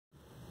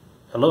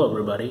Hello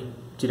everybody.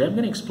 Today I'm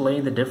going to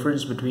explain the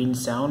difference between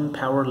sound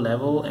power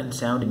level and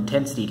sound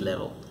intensity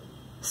level.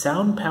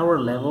 Sound power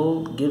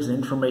level gives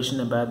information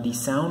about the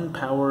sound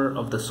power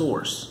of the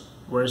source,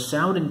 whereas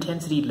sound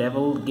intensity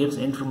level gives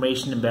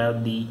information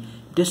about the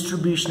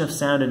distribution of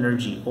sound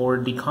energy or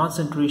the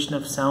concentration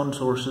of sound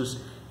sources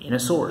in a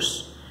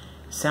source.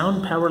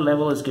 Sound power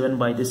level is given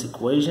by this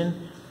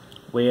equation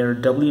where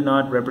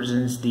W0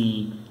 represents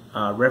the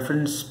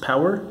reference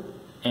power,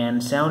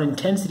 and sound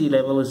intensity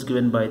level is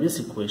given by this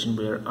equation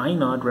where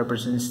I0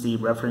 represents the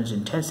reference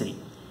intensity.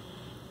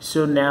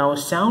 So now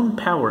sound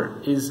power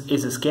is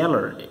a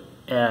scalar.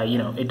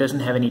 It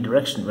doesn't have any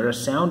direction,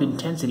 whereas sound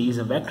intensity is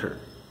a vector.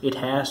 It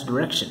has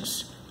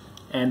directions,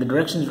 and the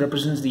directions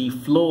represents the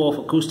flow of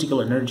acoustical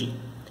energy.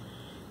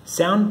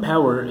 Sound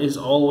power is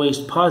always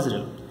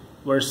positive,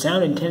 where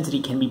sound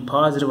intensity can be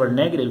positive or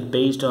negative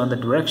based on the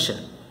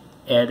direction.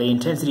 The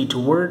intensity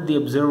toward the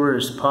observer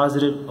is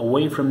positive,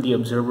 away from the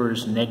observer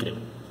is negative.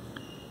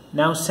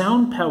 Now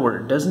sound power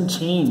doesn't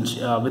change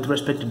with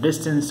respect to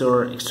distance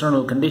or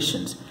external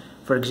conditions.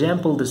 For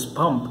example, this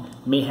pump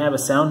may have a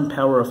sound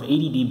power of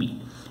 80 dB,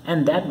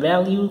 and that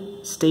value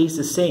stays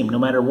the same no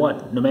matter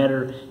what. No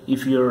matter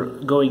if you're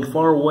going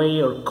far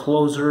away or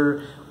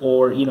closer,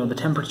 or the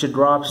temperature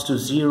drops to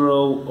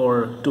 0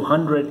 or to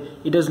 100,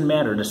 it doesn't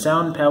matter. The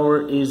sound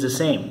power is the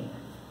same.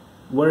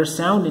 Where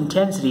sound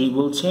intensity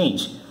will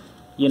change.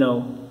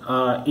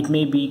 It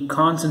may be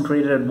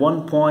concentrated at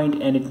one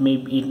point and it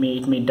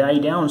may die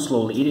down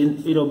slowly.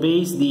 It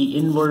obeys the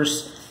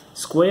inverse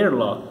square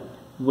law,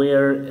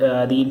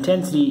 where the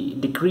intensity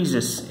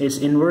decreases is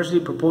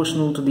inversely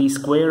proportional to the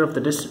square of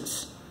the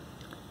distance.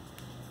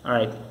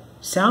 Alright,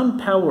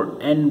 sound power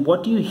and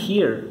what you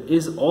hear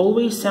is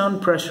always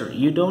sound pressure.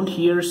 You don't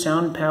hear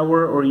sound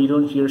power or you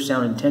don't hear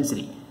sound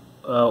intensity.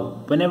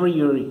 Whenever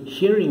you're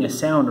hearing a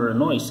sound or a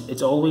noise,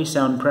 it's always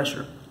sound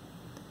pressure.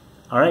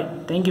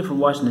 Alright, thank you for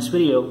watching this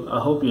video.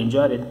 I hope you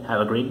enjoyed it. Have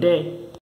a great day.